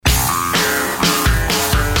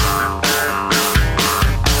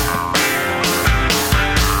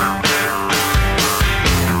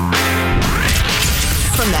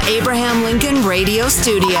Abraham Lincoln Radio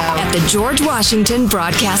Studio at the George Washington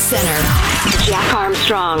Broadcast Center. Jack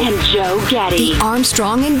Armstrong and Joe Getty. The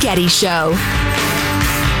Armstrong and Getty Show.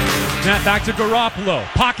 Now back to Garoppolo.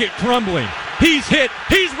 Pocket crumbling. He's hit.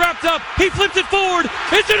 He's wrapped up. He flips it forward.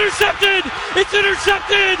 It's intercepted. It's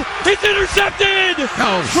intercepted. It's intercepted.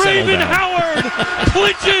 Raven Howard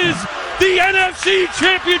clinches the NFC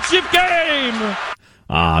Championship game.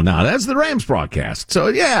 No, that's the Rams broadcast.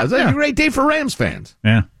 So, that's a great day for Rams fans.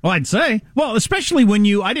 Yeah. Well, I'd say. Well, especially when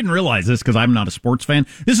I didn't realize this because I'm not a sports fan.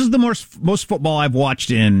 This is the most football I've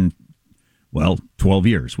watched in, 12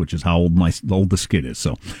 years, which is how old this kid is.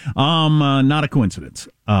 So, not a coincidence.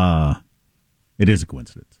 It is a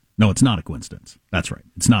coincidence. No, it's not a coincidence. That's right.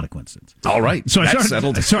 It's not a coincidence. All right. So I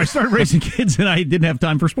started raising kids, and I didn't have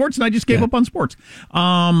time for sports, and I just gave up on sports. But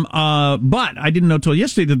I didn't know till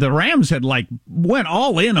yesterday that the Rams had went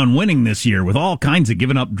all in on winning this year with all kinds of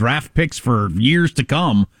giving up draft picks for years to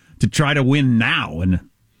come to try to win now, and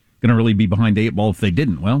going to really be behind the eight ball if they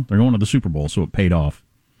didn't. Well, they're going to the Super Bowl, so it paid off.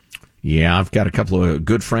 Yeah, I've got a couple of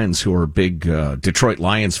good friends who are big Detroit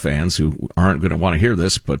Lions fans who aren't going to want to hear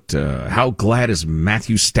this, but how glad is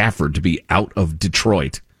Matthew Stafford to be out of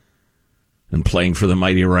Detroit and playing for the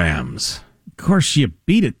mighty Rams? Of course, you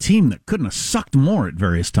beat a team that couldn't have sucked more at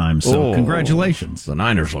various times, so congratulations. The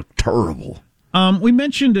Niners look terrible. We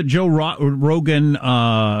mentioned Joe Rogan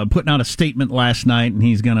putting out a statement last night, and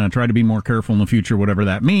he's going to try to be more careful in the future, whatever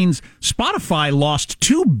that means. Spotify lost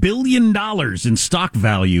 $2 billion in stock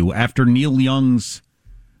value after Neil Young's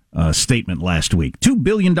statement last week. $2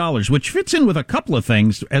 billion, which fits in with a couple of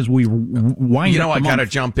things as we wind up. I got to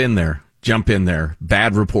jump in there.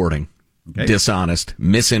 Bad reporting, dishonest,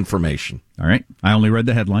 misinformation. All right. I only read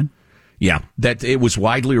the headline. Yeah, that it was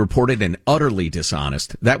widely reported and utterly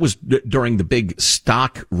dishonest. That was during the big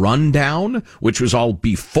stock rundown, which was all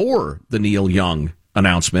before the Neil Young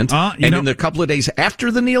announcement. In the couple of days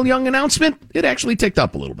after the Neil Young announcement, it actually ticked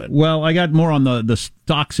up a little bit. Well, I got more on the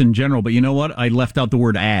stocks in general, but you know what? I left out the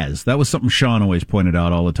word as. That was something Sean always pointed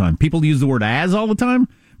out all the time. People use the word as all the time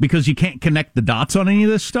because you can't connect the dots on any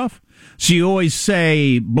of this stuff. So you always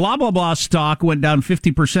say, blah, blah, blah, stock went down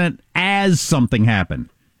 50% as something happened.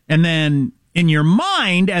 And then in your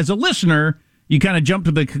mind, as a listener, you kind of jump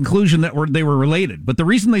to the conclusion that they were related. But the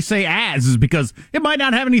reason they say as is because it might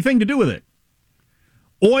not have anything to do with it.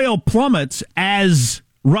 Oil plummets as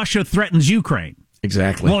Russia threatens Ukraine.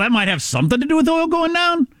 Exactly. Well, that might have something to do with oil going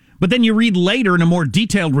down. But then you read later in a more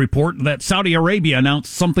detailed report that Saudi Arabia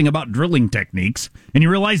announced something about drilling techniques, and you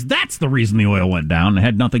realize that's the reason the oil went down. It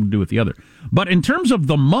had nothing to do with the other. But in terms of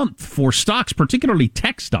the month for stocks, particularly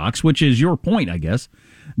tech stocks, which is your point, I guess,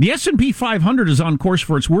 the S&P 500 is on course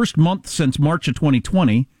for its worst month since March of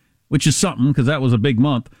 2020, which is something because that was a big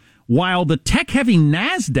month, while the tech-heavy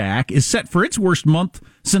NASDAQ is set for its worst month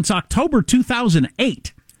since October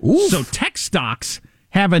 2008. Oof. So tech stocks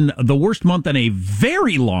having the worst month in a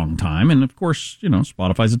very long time. And, of course,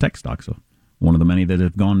 Spotify's a tech stock, so one of the many that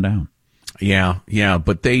have gone down. Yeah,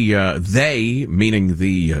 but they meaning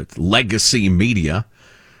the legacy media,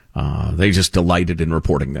 they just delighted in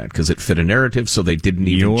reporting that because it fit a narrative, so they didn't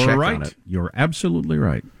even check on it. You're absolutely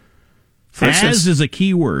right. As is a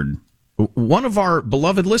key word. One of our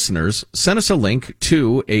beloved listeners sent us a link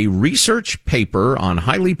to a research paper on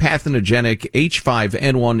highly pathogenic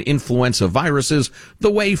H5N1 influenza viruses,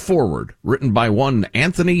 The Way Forward, written by one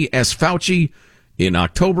Anthony S. Fauci in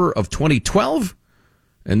October of 2012.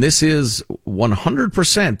 And this is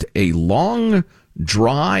 100% a long,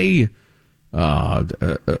 dry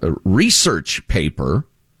research paper.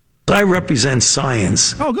 I represent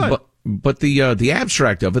science. Oh, good. But the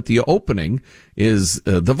abstract of it, the opening, is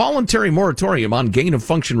the voluntary moratorium on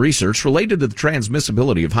gain-of-function research related to the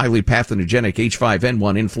transmissibility of highly pathogenic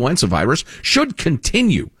H5N1 influenza virus should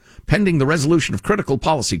continue pending the resolution of critical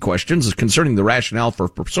policy questions concerning the rationale for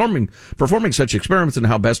performing such experiments and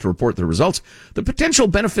how best to report the results. The potential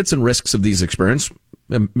benefits and risks of these experiments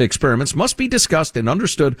must be discussed and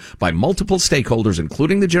understood by multiple stakeholders,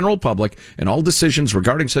 including the general public, and all decisions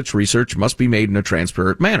regarding such research must be made in a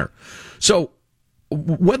transparent manner. So,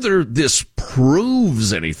 whether this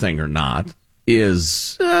proves anything or not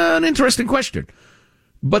is an interesting question.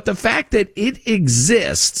 But the fact that it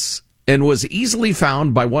exists and was easily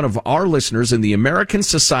found by one of our listeners in the American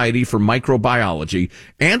Society for Microbiology,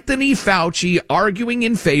 Anthony Fauci, arguing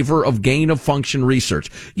in favor of gain-of-function research.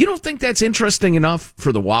 You don't think that's interesting enough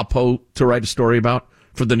for the WAPO to write a story about?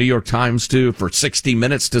 For the New York Times for 60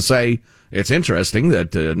 Minutes to say it's interesting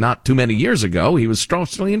that not too many years ago he was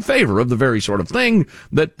strongly in favor of the very sort of thing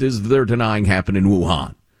that they're denying happened in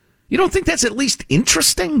Wuhan. You don't think that's at least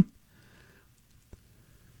interesting?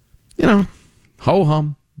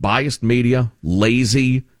 Ho-hum. biased media,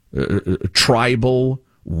 lazy, tribal,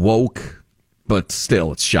 woke, but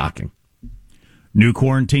still, it's shocking. New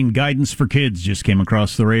quarantine guidance for kids just came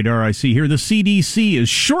across the radar. I see here the CDC is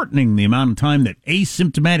shortening the amount of time that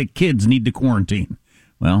asymptomatic kids need to quarantine.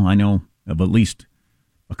 Well, I know of at least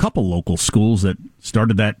a couple local schools that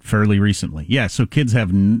started that fairly recently. Yeah, so kids have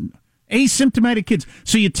asymptomatic kids.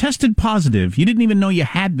 So you tested positive, you didn't even know you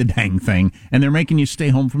had the dang thing, and they're making you stay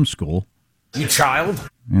home from school. You child.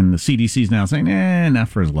 And the CDC's now saying, not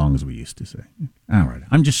for as long as we used to say. All right.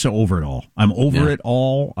 I'm just so over it all. I'm over it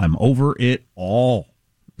all. I'm over it all.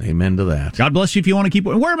 Amen to that. God bless you if you want to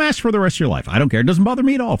wear a mask for the rest of your life. I don't care. It doesn't bother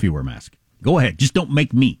me at all if you wear a mask. Go ahead. Just don't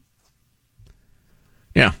make me.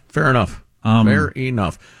 Yeah, fair enough. Fair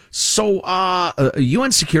enough. So,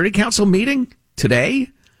 UN Security Council meeting today?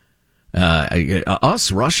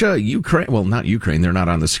 Us, Russia, Ukraine, well, not Ukraine, they're not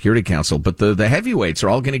on the Security Council, but the heavyweights are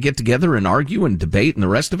all going to get together and argue and debate and the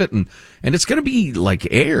rest of it, and it's going to be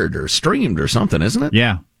like aired or streamed or something, isn't it?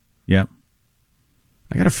 Yeah.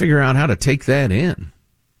 I got to figure out how to take that in.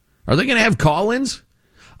 Are they going to have call-ins?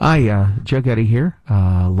 Joe Getty here,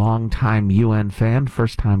 long-time UN fan,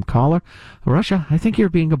 first-time caller. Russia, I think you're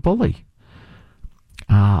being a bully.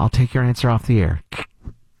 I'll take your answer off the air.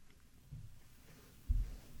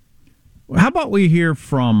 How about we hear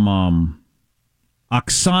from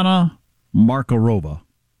Oksana Markarova?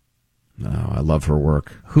 Oh, I love her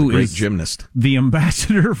work. Who Great is gymnast. The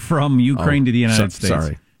ambassador from Ukraine to the United States.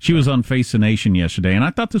 Sorry. She was on Face the Nation yesterday, and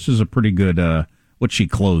I thought this was a pretty good, what she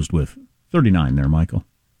closed with. 39 there, Michael.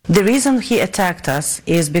 The reason he attacked us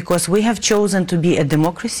is because we have chosen to be a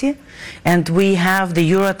democracy, and we have the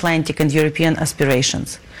Euro-Atlantic and European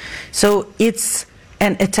aspirations. So it's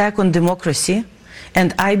an attack on democracy.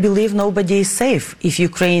 And I believe nobody is safe if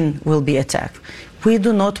Ukraine will be attacked. We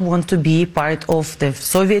do not want to be part of the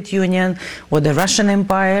Soviet Union or the Russian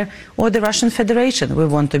Empire or the Russian Federation. We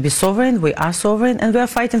want to be sovereign, we are sovereign, and we are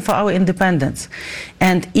fighting for our independence.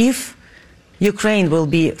 And if Ukraine will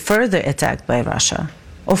be further attacked by Russia,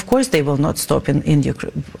 of course they will not stop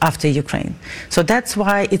after Ukraine. So that's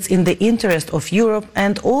why it's in the interest of Europe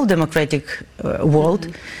and all democratic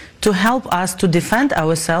world to help us to defend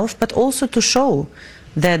ourselves, but also to show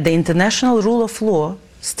that the international rule of law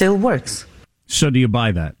still works. So do you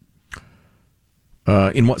buy that?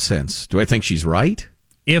 In what sense? Do I think she's right?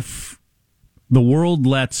 If the world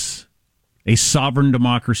lets a sovereign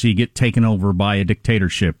democracy get taken over by a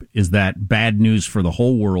dictatorship, is that bad news for the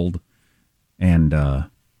whole world and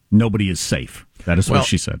nobody is safe? That is what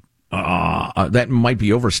she said. That might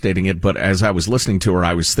be overstating it, but as I was listening to her,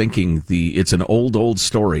 I was thinking it's an old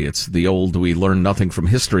story. It's the old we learn nothing from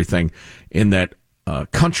history thing, in that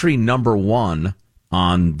country number one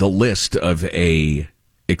on the list of a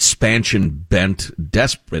expansion-bent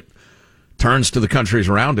desperate turns to the countries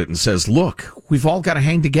around it and says, look, we've all got to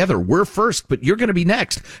hang together. We're first, but you're going to be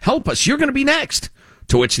next. Help us. You're going to be next.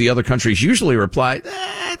 To which the other countries usually reply,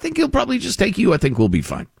 I think he'll probably just take you. I think we'll be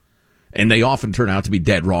fine. And they often turn out to be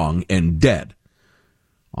dead wrong and dead.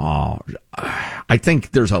 I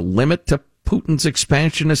think there's a limit to Putin's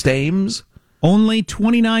expansionist aims. Only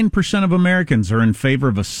 29% of Americans are in favor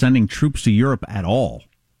of us sending troops to Europe at all,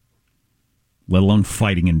 let alone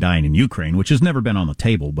fighting and dying in Ukraine, which has never been on the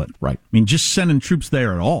table. But right. I mean, just sending troops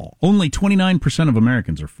there at all. Only 29% of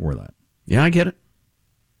Americans are for that. Yeah, I get it.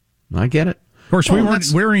 Of course, we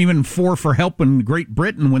weren't even for helping Great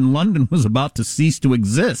Britain when London was about to cease to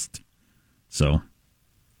exist. So,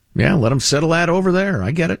 yeah, let them settle that over there.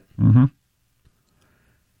 I get it. Mm-hmm.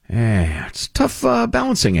 It's a tough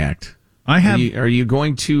balancing act. Are you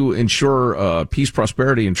going to ensure peace,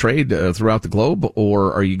 prosperity, and trade throughout the globe,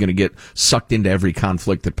 or are you going to get sucked into every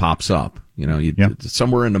conflict that pops up?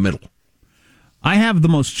 Somewhere in the middle. I have the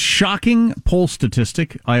most shocking poll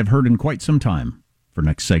statistic I have heard in quite some time for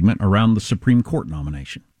next segment around the Supreme Court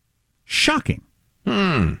nomination. Shocking.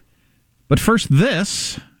 But first,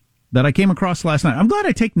 this that I came across last night. I'm glad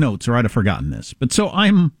I take notes, or I'd have forgotten this. But so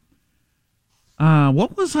I'm,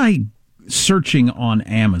 what was I searching on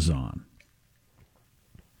Amazon?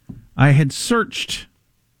 I had searched,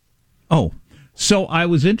 so I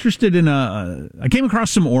was interested in I came across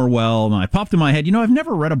some Orwell, and I popped in my head, I've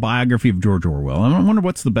never read a biography of George Orwell. I wonder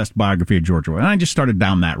what's the best biography of George Orwell. And I just started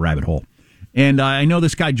down that rabbit hole. And I know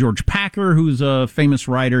this guy, George Packer, who's a famous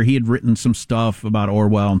writer. He had written some stuff about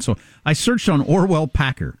Orwell. And so I searched on Orwell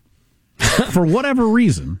Packer. For whatever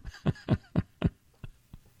reason,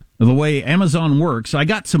 the way Amazon works, I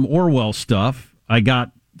got some Orwell stuff. I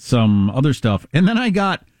got some other stuff. And then I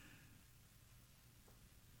got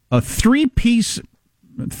a 3-piece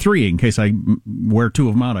three in case I wear two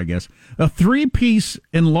of them out, I guess. A 3-piece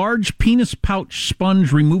enlarged penis pouch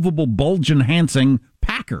sponge removable bulge enhancing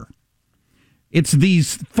packer. It's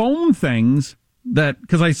these foam things that,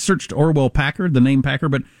 because I searched Orwell Packard, the name Packer,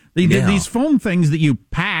 but these foam things that you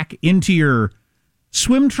pack into your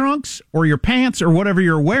swim trunks or your pants or whatever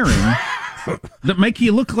you're wearing that make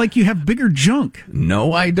you look like you have bigger junk.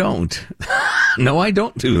 No, I don't. No, I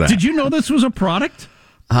don't do that. Did you know this was a product?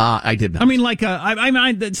 I did not. I mean, like,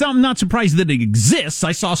 I'm not surprised that it exists.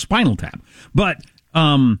 I saw Spinal Tap. But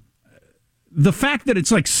the fact that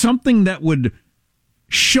it's like something that would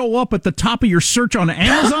show up at the top of your search on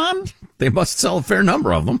Amazon? They must sell a fair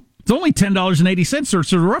number of them. It's only $10.80,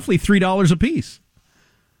 so roughly $3 a piece.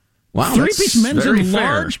 Wow, 3-piece men's very and fair,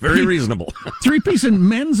 large, very reasonable. 3-piece and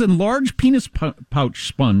men's and large penis pouch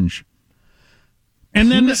sponge.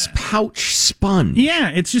 And penis pouch sponge. Yeah,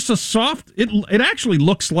 it's just a soft. It actually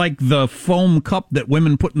looks like the foam cup that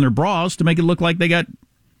women put in their bras to make it look like they got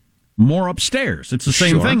more upstairs. It's the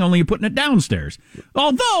same thing, only you're putting it downstairs.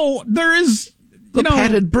 Although there is the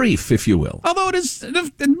padded brief, if you will. Although it's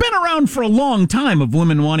been around for a long time of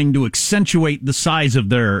women wanting to accentuate the size of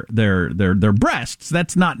their breasts.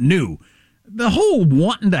 That's not new. The whole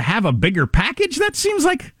wanting to have a bigger package, that seems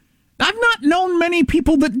like I've not known many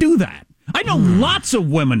people that do that. I know lots of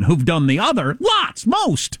women who've done the other. Lots,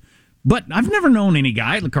 most. But I've never known any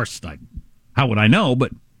guy. Of course, how would I know?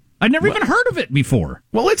 But I'd never even heard of it before.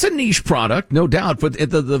 Well, it's a niche product, no doubt. But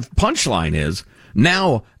the punchline is,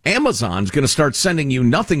 now Amazon's going to start sending you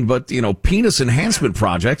nothing but, penis enhancement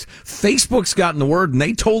projects. Facebook's gotten the word, and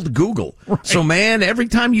they told Google. Right. So, man, every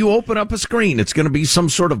time you open up a screen, it's going to be some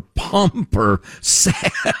sort of pump or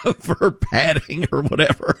salve or padding or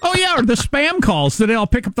whatever. Oh, yeah, or the spam calls. Today I'll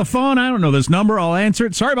pick up the phone. I don't know this number. I'll answer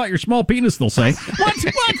it. Sorry about your small penis, they'll say. What?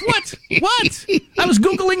 I was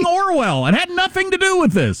Googling Orwell. It had nothing to do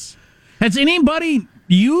with this. Has anybody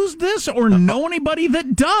used this or know anybody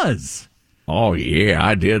that does? Oh, yeah,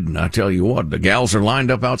 I did, and I tell you what, the gals are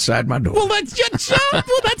lined up outside my door. Well, that's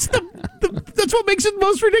what makes it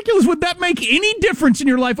most ridiculous. Would that make any difference in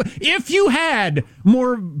your life? If you had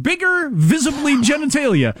bigger, visibly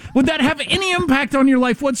genitalia, would that have any impact on your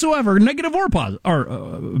life whatsoever, negative or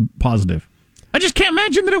positive? I just can't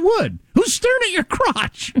imagine that it would. Who's staring at your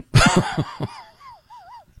crotch?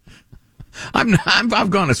 I've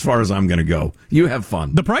gone as far as I'm going to go. You have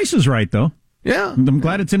fun. The price is right, though. Yeah. I'm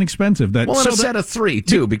glad it's inexpensive. And a set of 3,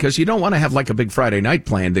 too, because you don't want to have like a big Friday night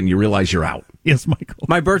planned and you realize you're out. Yes, Michael.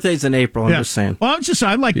 My birthday's in April, I'm just saying. Well,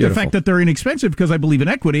 I like the fact that they're inexpensive because I believe in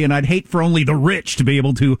equity, and I'd hate for only the rich to be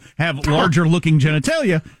able to have larger-looking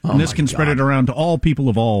genitalia, and this can spread it around to all people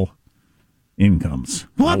of all incomes.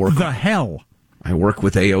 What the hell? I work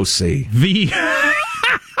with AOC.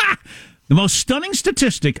 The most stunning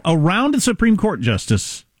statistic around a Supreme Court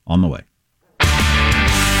justice on the way.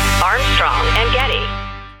 Armstrong and Getty.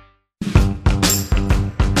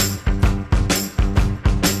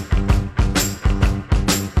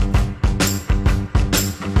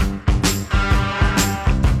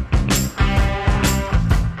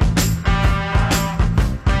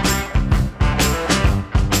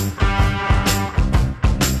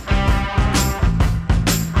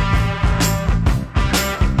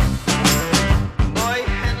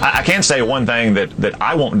 I can say one thing that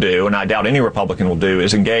I won't do, and I doubt any Republican will do,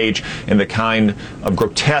 is engage in the kind of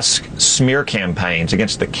grotesque smear campaigns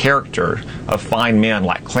against the character of fine men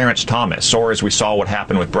like Clarence Thomas, or as we saw what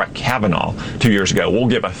happened with Brett Kavanaugh 2 years ago. We'll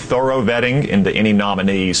give a thorough vetting into any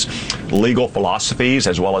nominees' legal philosophies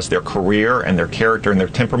as well as their career and their character and their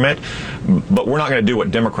temperament, but we're not going to do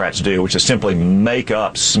what Democrats do, which is simply make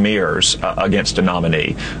up smears against a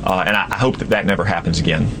nominee, and I hope that never happens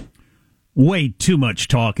again. Way too much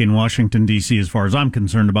talk in Washington, D.C., as far as I'm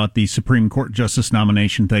concerned about the Supreme Court justice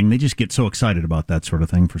nomination thing. They just get so excited about that sort of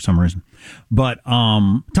thing for some reason. But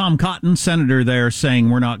Tom Cotton, senator there, saying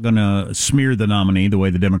we're not going to smear the nominee the way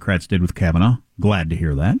the Democrats did with Kavanaugh. Glad to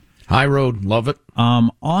hear that. High road, love it.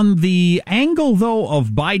 On the angle, though,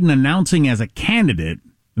 of Biden announcing as a candidate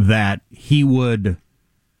that he would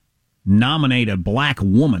nominate a black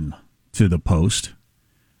woman to the post,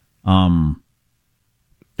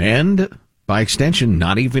 and by extension,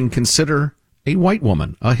 not even consider a white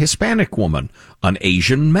woman, a Hispanic woman, an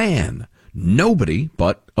Asian man. Nobody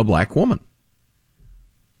but a black woman.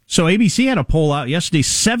 So ABC had a poll out yesterday.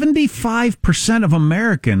 75% of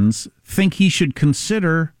Americans think he should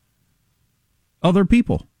consider other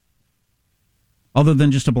people other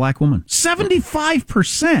than just a black woman.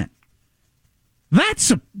 75%.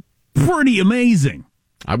 That's pretty amazing.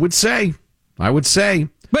 I would say.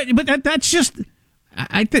 But that's just...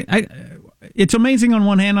 I think it's amazing on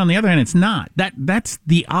one hand. On the other hand, it's not. That's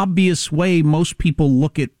the obvious way most people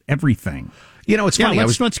look at everything. It's funny.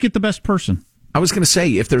 Let's get the best person. I was going to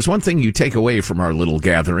say, if there's one thing you take away from our little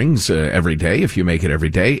gatherings every day, if you make it every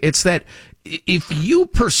day, it's that if you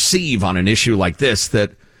perceive on an issue like this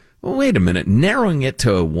that, well, wait a minute, narrowing it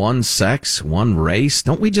to one sex, one race,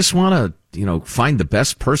 don't we just want to, find the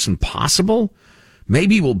best person possible?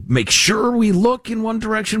 Maybe we'll make sure we look in one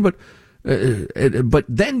direction, but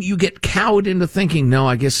then you get cowed into thinking, no,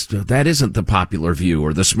 I guess that isn't the popular view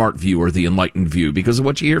or the smart view or the enlightened view because of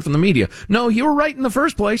what you hear from the media. No, you were right in the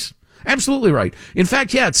first place. Absolutely right. In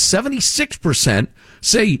fact, it's 76%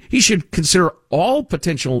 say he should consider all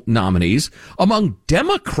potential nominees. Among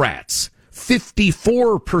Democrats,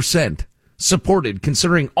 54% supported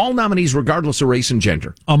considering all nominees regardless of race and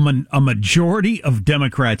gender. A majority of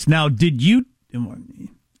Democrats. Now,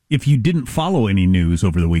 if you didn't follow any news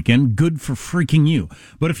over the weekend, good for freaking you.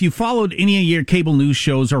 But if you followed any of your cable news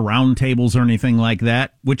shows or roundtables or anything like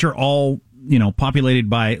that, which are all, populated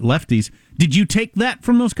by lefties, did you take that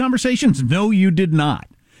from those conversations? No, you did not.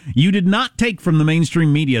 You did not take from the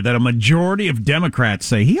mainstream media that a majority of Democrats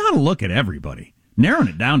say he ought to look at everybody. Narrowing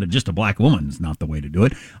it down to just a black woman is not the way to do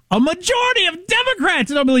it. A majority of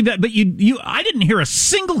Democrats, I don't believe that, but I didn't hear a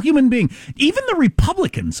single human being, even the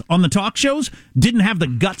Republicans on the talk shows, didn't have the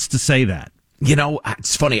guts to say that.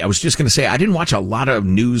 It's funny. I was just going to say, I didn't watch a lot of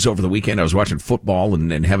news over the weekend. I was watching football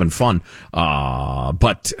and having fun.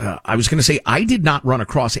 But I was going to say, I did not run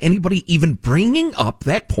across anybody even bringing up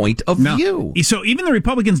that point of view. So even the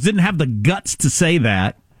Republicans didn't have the guts to say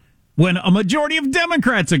that when a majority of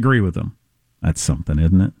Democrats agree with them. That's something,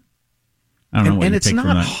 isn't it? I don't know what and it's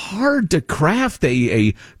not hard to craft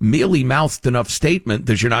a mealy-mouthed enough statement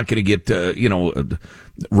that you're not going to get,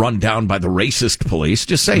 run down by the racist police.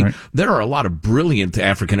 Just say there are a lot of brilliant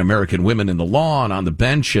African-American women in the law and on the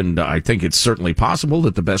bench, and I think it's certainly possible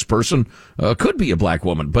that the best person could be a black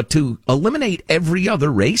woman. But to eliminate every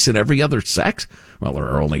other race and every other sex, well, there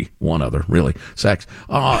are only one other, really, sex,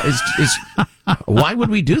 is why would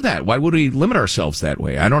we do that? Why would we limit ourselves that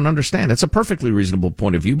way? I don't understand. It's a perfectly reasonable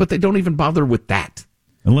point of view, but they don't even bother with that.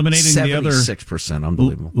 Eliminating 76%, the other 6%,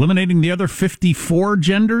 unbelievable. Eliminating the other 54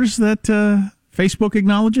 genders that Facebook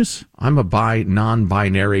acknowledges? I'm a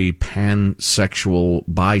non-binary, pansexual,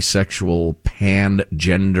 bisexual,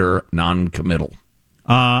 pan-gender, non-committal.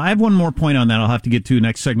 I have one more point on that I'll have to get to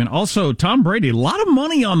next segment. Also, Tom Brady, a lot of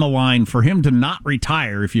money on the line for him to not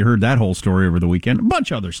retire, if you heard that whole story over the weekend. A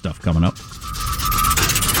bunch of other stuff coming up.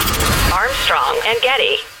 Armstrong and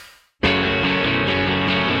Getty.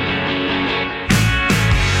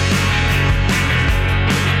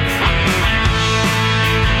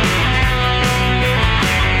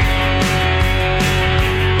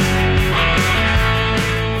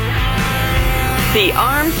 The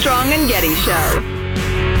Armstrong and Getty Show.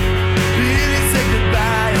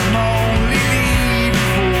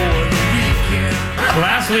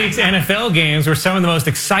 Last week's NFL games were some of the most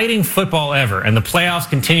exciting football ever, and the playoffs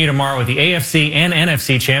continue tomorrow with the AFC and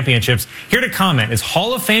NFC championships. Here to comment is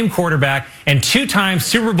Hall of Fame quarterback and two-time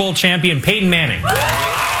Super Bowl champion Peyton Manning. Thank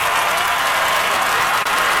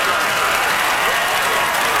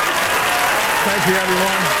you,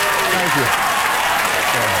 everyone. Thank you.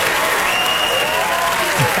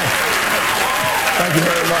 Thank you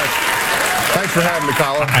very much. Thanks for having me,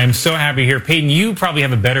 Colin. I'm so happy here. Peyton, you probably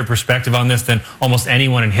have a better perspective on this than almost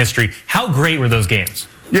anyone in history. How great were those games?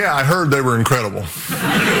 Yeah, I heard they were incredible.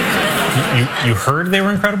 You heard they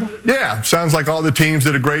were incredible? Yeah, sounds like all the teams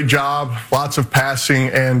did a great job, lots of passing,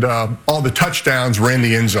 and all the touchdowns were in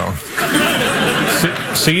the end zone.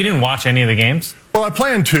 So you didn't watch any of the games? Well, I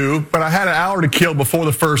planned to, but I had an hour to kill before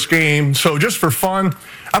the first game, so just for fun,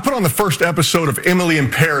 I put on the first episode of Emily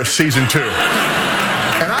in Paris Season 2.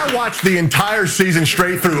 And I watched the entire season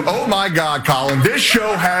straight through. Oh my God, Colin, this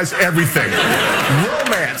show has everything.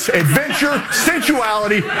 Romance, adventure,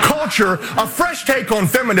 sensuality, culture, a fresh take on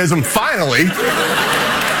feminism, finally.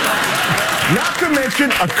 Not to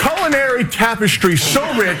mention a culinary tapestry so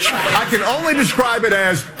rich, I can only describe it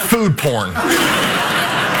as food porn.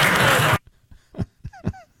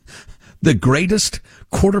 The greatest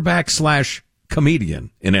quarterback /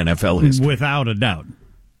 comedian in NFL history. Without a doubt.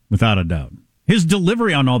 Without a doubt. His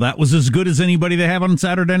delivery on all that was as good as anybody they have on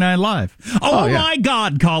Saturday Night Live. Oh yeah. My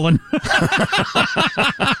God, Colin.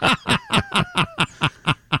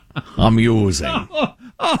 Amusing.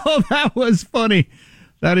 Oh, that was funny.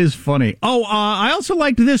 That is funny. Oh, I also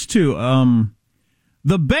liked this, too.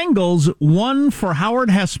 The Bengals won for Howard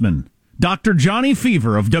Hessman, Dr. Johnny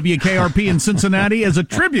Fever of WKRP in Cincinnati, as a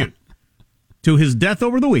tribute to his death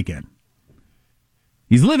over the weekend.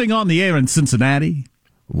 He's living on the air in Cincinnati.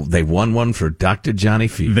 They won one for Dr. Johnny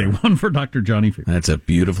Fever. They won for Dr. Johnny Fever. That's a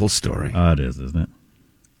beautiful story. It is, isn't it?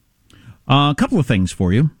 A couple of things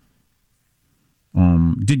for you.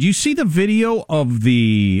 Did you see the video of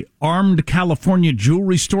the armed California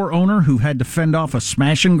jewelry store owner who had to fend off a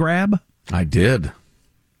smash and grab? I did.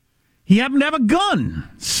 He happened to have a gun,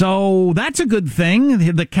 so that's a good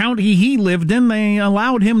thing. The county he lived in, they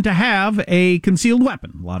allowed him to have a concealed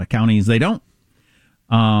weapon. A lot of counties, they don't.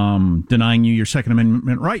 Denying you your Second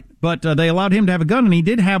Amendment right. But they allowed him to have a gun, and he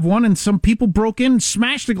did have one, and some people broke in,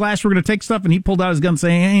 smashed the glass, were going to take stuff, and he pulled out his gun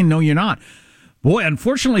saying, hey, no, you're not. Boy,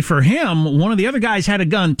 unfortunately for him, one of the other guys had a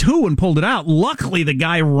gun, too, and pulled it out. Luckily, the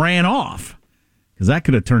guy ran off, because that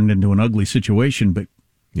could have turned into an ugly situation. But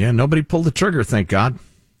yeah, nobody pulled the trigger, thank God.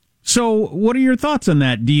 So what are your thoughts on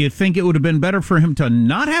that? Do you think it would have been better for him to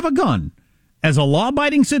not have a gun as a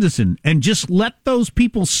law-abiding citizen and just let those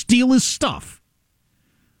people steal his stuff?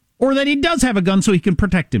 Or that he does have a gun so he can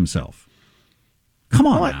protect himself? Come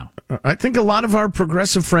on now. I think a lot of our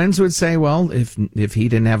progressive friends would say, well, if he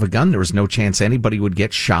didn't have a gun, there was no chance anybody would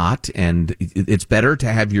get shot, and it's better to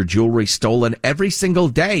have your jewelry stolen every single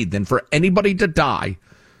day than for anybody to die.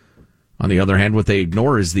 On the other hand, what they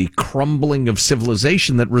ignore is the crumbling of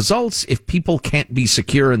civilization that results if people can't be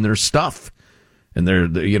secure in their stuff and their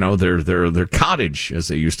cottage, as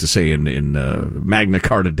they used to say in Magna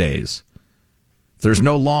Carta days. If there's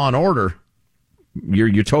no law and order, your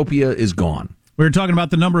utopia is gone. We were talking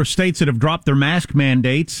about the number of states that have dropped their mask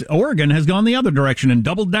mandates. Oregon has gone the other direction and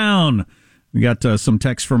doubled down. We got some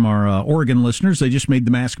text from our Oregon listeners. They just made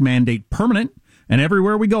the mask mandate permanent. And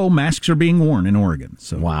everywhere we go, masks are being worn in Oregon.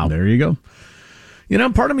 So wow, there you go. You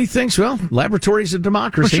know, part of me thinks, well, laboratories of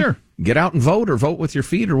democracy. For sure. Get out and vote or vote with your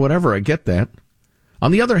feet or whatever. I get that.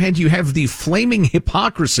 On the other hand, you have the flaming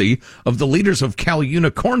hypocrisy of the leaders of Cal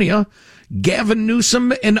Unicornia, Gavin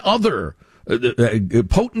Newsom, and other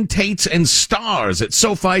potentates and stars at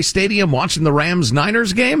SoFi Stadium watching the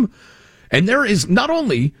Rams-Niners game. And there is, not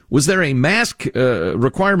only was there a mask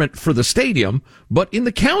requirement for the stadium, but in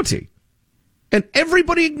the county. And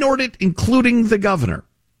everybody ignored it, including the governor.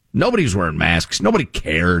 Nobody's wearing masks. Nobody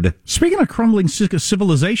cared. Speaking of crumbling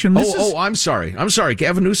civilization... I'm sorry.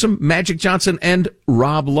 Gavin Newsom, Magic Johnson, and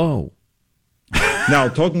Rob Lowe. Now,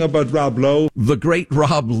 talking about Rob Lowe... The great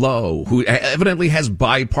Rob Lowe, who evidently has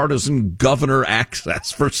bipartisan governor access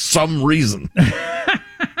for some reason.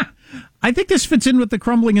 I think this fits in with the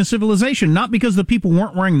crumbling of civilization, not because the people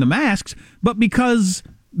weren't wearing the masks, but because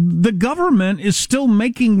the government is still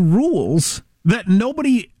making rules that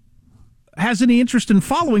nobody has any interest in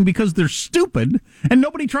following because they're stupid, and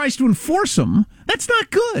nobody tries to enforce them. That's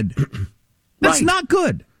not good. That's right. Not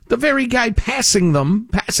good. The very guy passing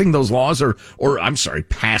those laws,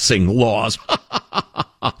 passing laws,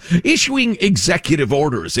 issuing executive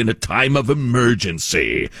orders in a time of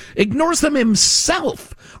emergency, ignores them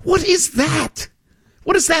himself. What is that?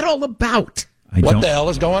 What is that all about? What the hell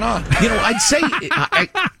is going on? You know, I'd say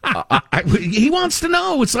he wants to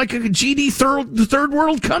know. It's like a GD third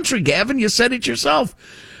world country, Gavin. You said it yourself.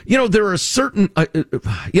 You know, there are certain,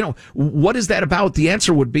 what is that about? The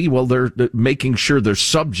answer would be, well, they're making sure their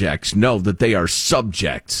subjects know that they are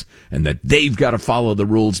subjects and that they've got to follow the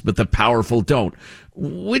rules, but the powerful don't.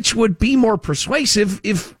 Which would be more persuasive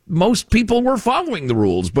if most people were following the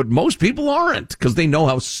rules, but most people aren't because they know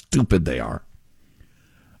how stupid they are.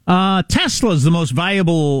 Tesla is the most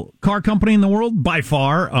valuable car company in the world by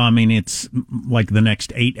far. I mean, it's like the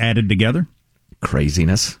next 8 added together.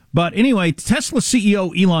 Craziness. But anyway, Tesla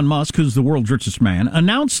CEO Elon Musk, who's the world's richest man,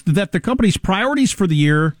 announced that the company's priorities for the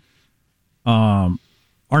year are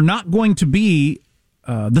not going to be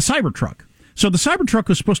the Cybertruck. So the Cybertruck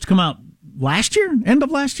was supposed to come out last year, end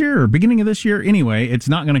of last year, or beginning of this year. Anyway, it's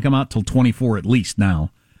not going to come out till 24 at least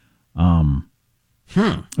now.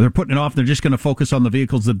 They're putting it off. They're just going to focus on the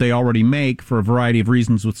vehicles that they already make for a variety of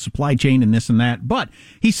reasons with supply chain and this and that. But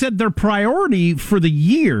he said their priority for the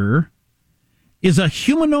year is a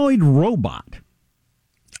humanoid robot.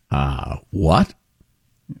 What?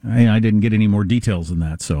 I didn't get any more details than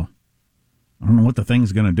that, so I don't know what the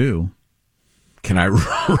thing's going to do. Can I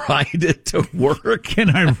ride it to work? Can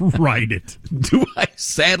I ride it? Do I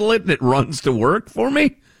saddle it and it runs to work for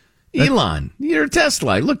me? Elon, you're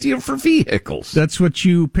Tesla. I look to you for vehicles. That's what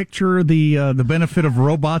you picture the benefit of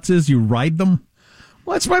robots is? You ride them?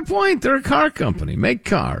 Well, that's my point. They're a car company. Make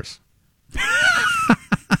cars.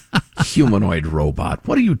 Humanoid robot.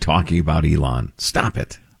 What are you talking about, Elon? Stop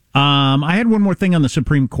it. I had one more thing on the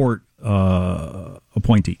Supreme Court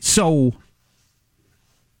appointee. So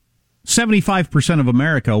 75% of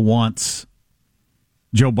America wants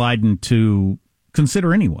Joe Biden to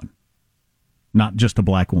consider anyone, not just a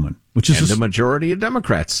black woman. And the majority of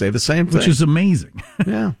Democrats say the same thing. Which is amazing.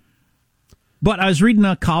 Yeah. But I was reading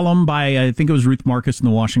a column by, I think it was Ruth Marcus in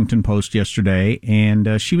the Washington Post yesterday,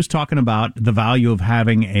 and she was talking about the value of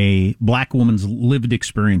having a black woman's lived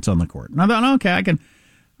experience on the court. And I thought, okay,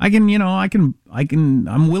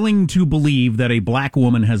 I'm willing to believe that a black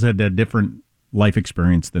woman has had a different life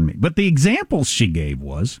experience than me. But the examples she gave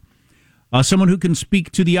was someone who can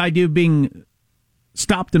speak to the idea of being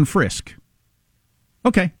stopped and frisked.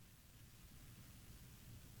 Okay.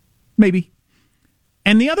 Maybe.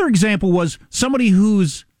 And the other example was somebody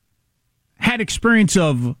who's had experience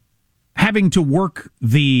of having to work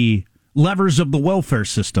the levers of the welfare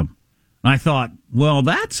system. I thought, well,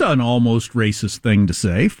 that's an almost racist thing to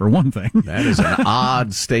say, for one thing. That is an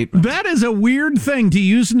odd statement. That is a weird thing to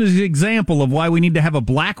use as an example of why we need to have a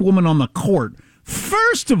black woman on the court.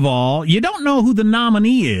 First of all, you don't know who the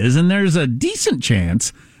nominee is, and there's a decent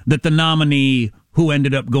chance that the nominee who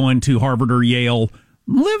ended up going to Harvard or Yale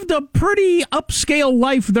lived a pretty upscale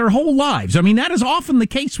life their whole lives. I mean, that is often the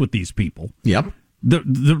case with these people. Yep.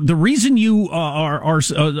 The reason you are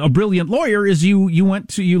a brilliant lawyer is you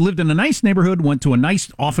lived in a nice neighborhood, went to a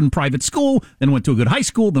nice, often private school, then went to a good high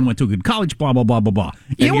school, then went to a good college, blah, blah, blah, blah, blah.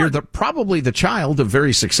 And you're probably the child of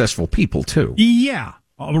very successful people, too. Yeah.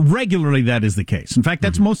 Regularly, that is the case. In fact,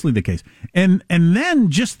 that's mostly the case. And then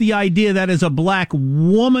just the idea that as a black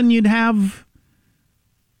woman you'd have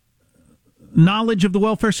knowledge of the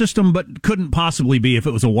welfare system, but couldn't possibly be if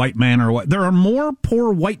it was a white man or what. There are more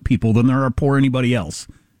poor white people than there are poor anybody else.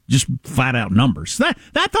 Just flat out numbers. I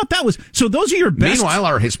thought that was, so those are your best. Meanwhile,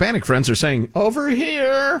 our Hispanic friends are saying, over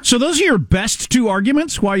here. So those are your best two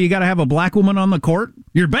arguments why you got to have a black woman on the court?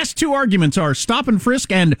 Your best two arguments are stop and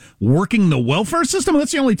frisk and working the welfare system?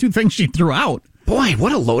 That's the only two things she threw out. Boy,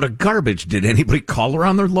 what a load of garbage. Did anybody call her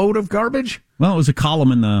on their load of garbage? Well, it was a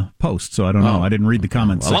column in the Post, so I don't know. I didn't read the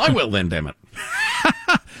comments. Well, I will then, damn it.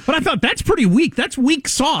 But I thought that's pretty weak. That's weak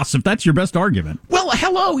sauce if that's your best argument. Well,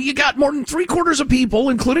 hello, you got more than 3/4 of people,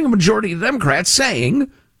 including a majority of Democrats,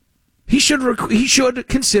 saying he should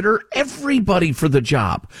consider everybody for the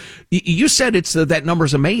job. You said it's that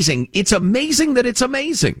number's amazing. It's amazing that it's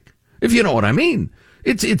amazing, if you know what I mean.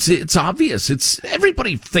 It's obvious.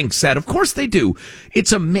 Everybody thinks that. Of course they do.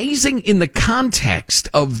 It's amazing in the context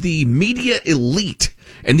of the media elite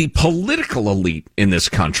and the political elite in this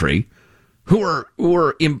country who are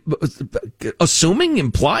assuming,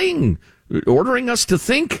 implying, ordering us to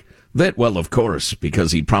think that, well, of course,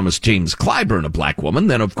 because he promised James Clyburn a black woman,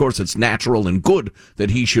 then of course it's natural and good that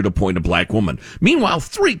he should appoint a black woman. Meanwhile,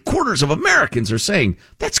 3/4 of Americans are saying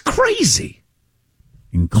that's crazy.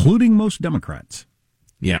 Including most Democrats.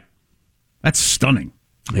 Yeah. That's stunning.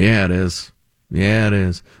 Yeah, it is. Yeah, it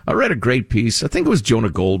is. I read a great piece. I think it was Jonah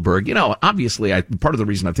Goldberg. You know, obviously, part of the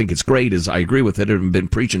reason I think it's great is I agree with it. I've been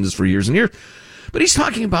preaching this for years and years. But he's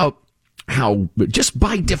talking about how just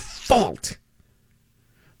by default,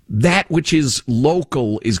 that which is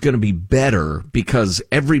local is going to be better because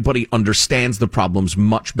everybody understands the problems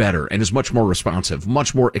much better and is much more responsive,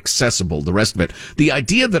 much more accessible, the rest of it. The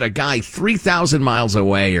idea that a guy 3,000 miles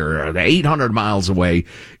away or 800 miles away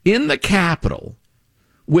in the capital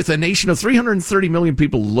with a nation of 330 million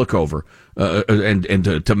people to look over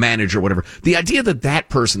and to manage or whatever, the idea that that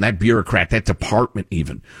person, that bureaucrat, that department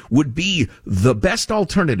even, would be the best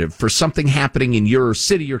alternative for something happening in your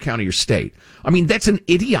city, your county, your state. I mean, that's an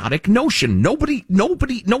idiotic notion. Nobody, no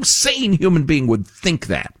sane human being would think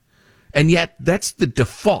that. And yet, that's the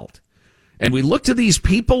default. And we look to these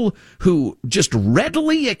people who just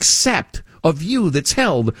readily accept a view that's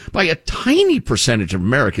held by a tiny percentage of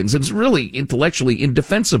Americans. It's really intellectually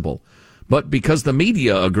indefensible. But because the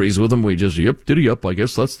media agrees with them, we just, yep, diddy up. I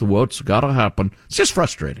guess that's what's got to happen. It's just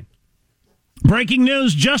frustrating. Breaking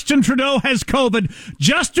news, Justin Trudeau has COVID.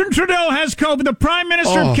 Justin Trudeau has COVID. The Prime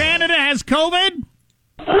Minister of Canada has COVID.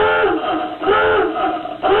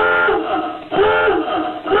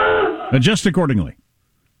 Adjust accordingly.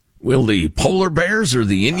 Will the polar bears or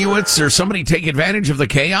the Inuits or somebody take advantage of the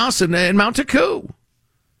chaos and mount a coup?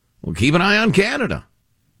 We'll keep an eye on Canada.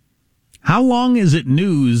 How long is it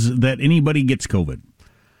news that anybody gets COVID?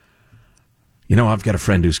 You know, I've got a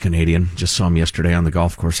friend who's Canadian. Just saw him yesterday on the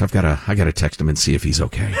golf course. I got to text him and see if he's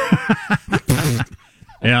okay.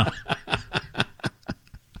 Yeah.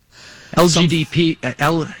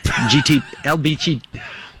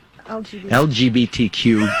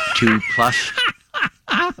 LGBTQ2+.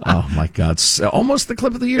 Oh, my God. Almost the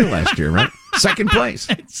clip of the year last year, right? Second place.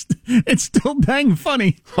 It's still dang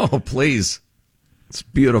funny. Oh, please. It's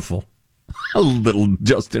beautiful. A little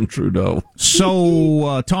Justin Trudeau.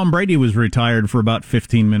 So, Tom Brady was retired for about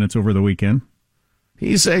 15 minutes over the weekend.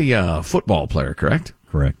 He's a football player, correct?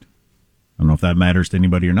 Correct. don't know if that matters to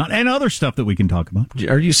anybody or not. And other stuff that we can talk about.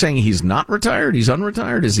 Are you saying he's not retired? He's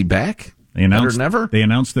unretired? Is he back? They announced, never? They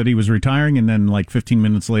announced that he was retiring, and then like 15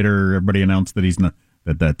 minutes later, everybody announced that he's not.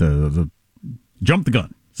 Jumped the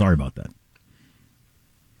gun. Sorry about that.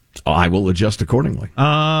 I will adjust accordingly.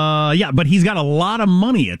 Yeah, but he's got a lot of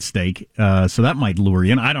money at stake, so that might lure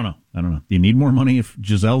you in. I don't know. Do you need more money if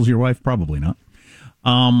Gisele's your wife? Probably not.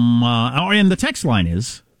 And the text line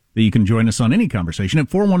is that you can join us on any conversation at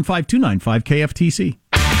 415-295-KFTC.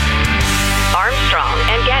 Armstrong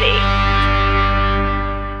and Getty.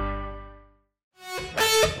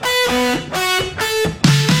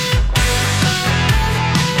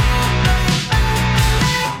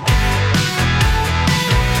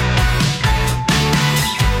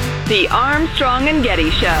 The Armstrong and Getty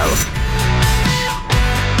Show.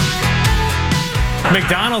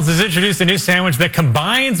 McDonald's has introduced a new sandwich that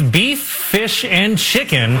combines beef, fish, and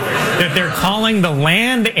chicken that they're calling the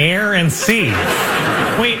land, air, and sea.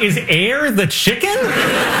 Wait, is air the chicken?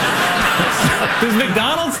 Does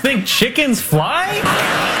McDonald's think chickens fly?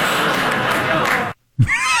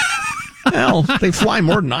 Well, they fly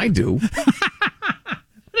more than I do.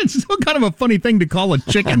 It's still kind of a funny thing to call a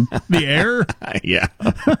chicken, the air. Yeah.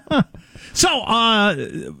 So,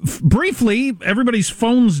 briefly, everybody's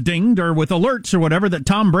phones dinged or with alerts or whatever that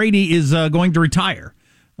Tom Brady is going to retire.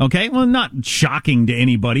 Okay, well, not shocking to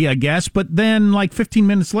anybody, I guess, but then like 15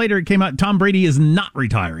 minutes later, it came out Tom Brady is not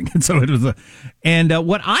retiring. And so it was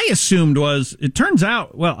what I assumed was, it turns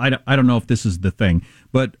out, well, I don't know if this is the thing,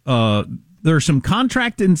 but there are some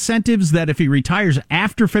contract incentives that if he retires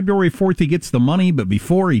after February 4th, he gets the money, but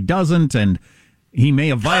before he doesn't, and he may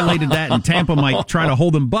have violated that, and Tampa might try to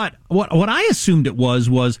hold him. But what I assumed it was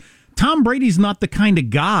Tom Brady's not the kind of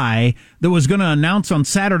guy that was going to announce on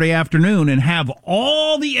Saturday afternoon and have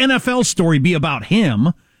all the NFL story be about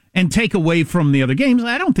him and take away from the other games.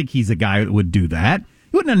 I don't think he's a guy that would do that.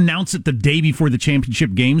 He wouldn't announce it the day before the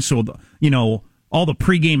championship game, so all the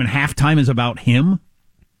pregame and halftime is about him.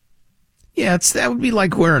 Yeah, that would be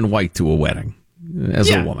like wearing white to a wedding as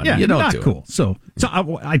a woman. Yeah, you don't not do cool. it. So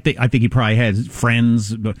I think he probably has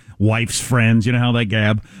friends, wife's friends. You know how they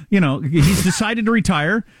gab. He's decided to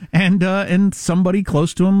retire, and somebody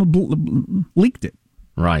close to him leaked it.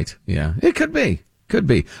 Right. Yeah, it could be.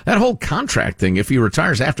 That whole contract thing. If he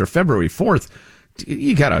retires after February 4th,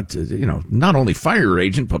 you got to not only fire your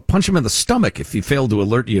agent but punch him in the stomach if he failed to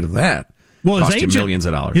alert you to that. Well, cost him millions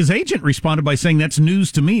of dollars. His agent responded by saying that's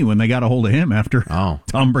news to me when they got a hold of him after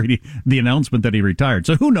Tom Brady, the announcement that he retired.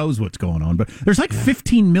 So who knows what's going on? But there's like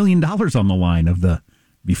 $15 million on the line of the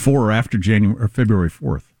before or after February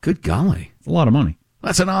 4th. Good golly. It's a lot of money.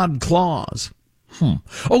 That's an odd clause.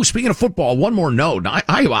 Oh, speaking of football, one more note.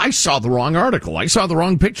 I saw the wrong article. I saw the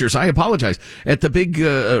wrong pictures. I apologize. At the big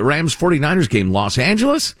Rams 49ers game, Los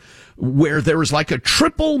Angeles, where there was like a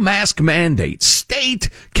triple mask mandate, state,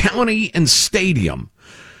 county, and stadium.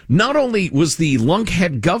 Not only was the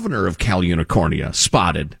lunkhead governor of Cal Unicornia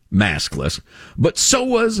spotted maskless, but so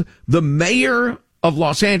was the mayor of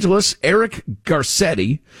Los Angeles, Eric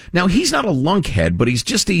Garcetti. Now, he's not a lunkhead, but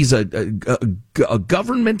he's a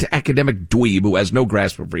government academic dweeb who has no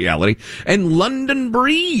grasp of reality. And London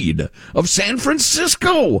Breed of San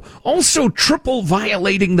Francisco, also triple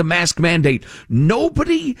violating the mask mandate.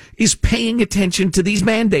 Nobody is paying attention to these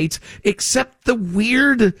mandates except the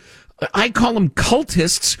weird, I call them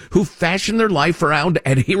cultists, who fashion their life around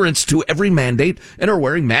adherence to every mandate and are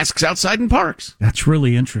wearing masks outside in parks. That's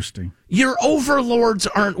really interesting. Your overlords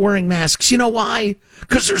aren't wearing masks. You know why?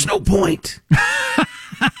 Because there's no point.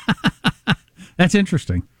 That's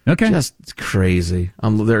interesting. Okay. Just crazy.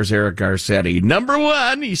 There's Eric Garcetti. Number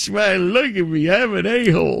one, he's smiling. Look at me. I'm an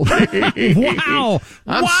a-hole. Wow.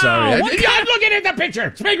 I'm sorry. I'm looking at the picture.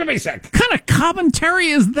 It's making me sick. What kind of commentary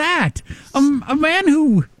is that? A man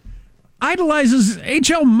who idolizes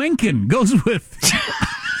H.L. Mencken goes with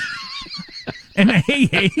an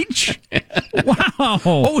A.H.? Wow.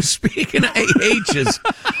 Oh, speaking of A.H.'s,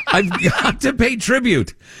 I've got to pay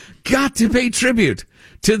tribute.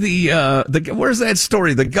 To the where's that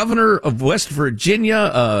story? The governor of West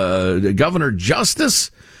Virginia, Governor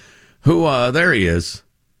Justice, who, there he is.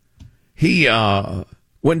 He,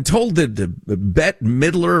 when told that Bette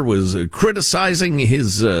Midler was criticizing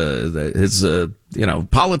his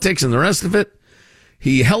politics and the rest of it,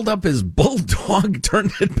 he held up his bulldog,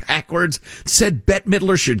 turned it backwards, said Bette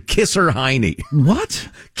Midler should kiss her hiney. What?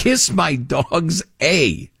 Kiss my dog's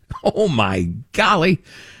A. Oh my golly.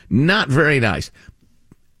 Not very nice.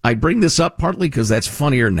 I bring this up partly because that's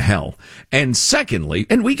funnier than hell. And secondly,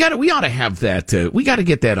 and we ought to have that, we got to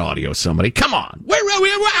get that audio, somebody. Come on.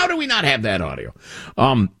 How do we not have that audio?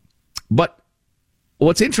 But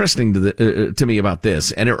what's interesting to me about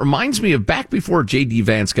this, and it reminds me of back before J.D.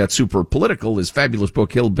 Vance got super political, his fabulous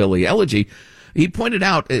book, Hillbilly Elegy, he pointed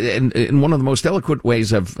out, in one of the most eloquent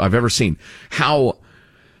ways I've ever seen, how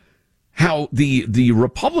the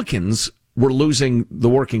Republicans were losing the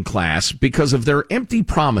working class because of their empty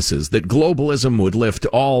promises that globalism would lift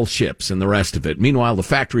all ships and the rest of it. Meanwhile, the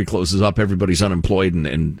factory closes up, everybody's unemployed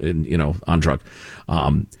and you know, on drug.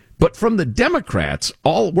 But from the Democrats,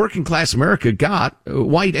 all working class America got,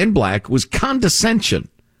 white and black, was condescension.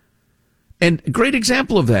 And a great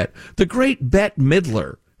example of that, the great Bette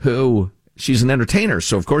Midler, who, she's an entertainer,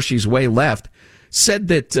 so of course she's way left, said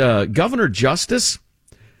that Governor Justice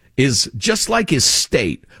is just like his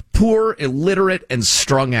state, poor, illiterate, and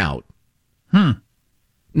strung out.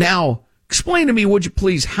 Now, explain to me, would you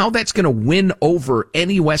please, how that's going to win over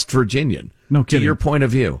any West Virginian, no kidding, to your point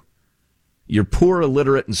of view. You're poor,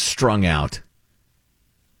 illiterate, and strung out.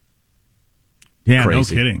 Yeah,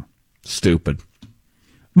 Crazy. No kidding. Stupid.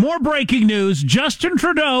 More breaking news. Justin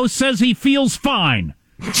Trudeau says he feels fine.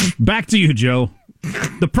 Back to you, Joe.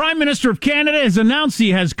 The Prime Minister of Canada has announced he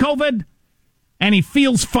has COVID, and he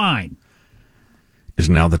feels fine. Is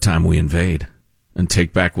now the time we invade and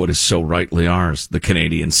take back what is so rightly ours, the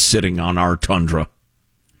Canadians sitting on our tundra.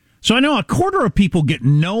 So I know a quarter of people get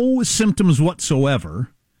no symptoms whatsoever.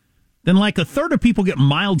 Then like a third of people get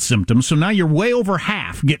mild symptoms. So now you're way over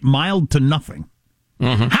half get mild to nothing.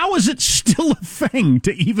 Mm-hmm. How is it still a thing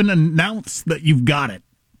to even announce that you've got it?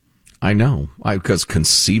 I know. Because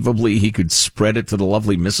conceivably he could spread it to the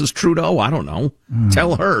lovely Mrs. Trudeau. I don't know.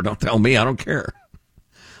 Tell her. Don't tell me. I don't care.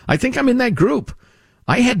 I think I'm in that group.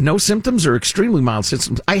 I had no symptoms or extremely mild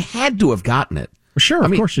symptoms. I had to have gotten it. Sure,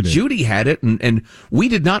 of course you did. Judy had it, and we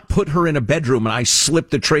did not put her in a bedroom and I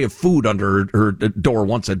slipped a tray of food under her door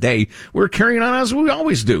once a day. We're carrying on as we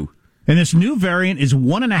always do. And this new variant is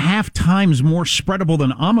 1.5 times more spreadable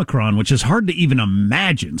than Omicron, which is hard to even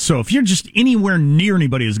imagine. So if you're just anywhere near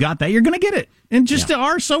anybody who's got that, you're going to get it. And just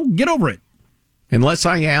are, so get over it. Unless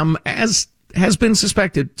I am, as has been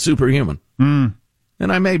suspected, superhuman. And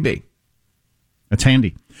I may be. That's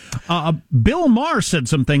handy. Bill Maher said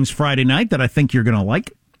some things Friday night that I think you're going to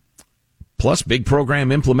like. Plus, big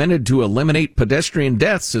program implemented to eliminate pedestrian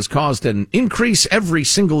deaths has caused an increase every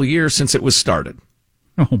single year since it was started.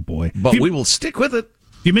 Oh, boy. But we will stick with it.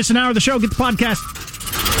 If you miss an hour of the show, get the podcast.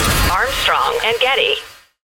 Armstrong and Getty.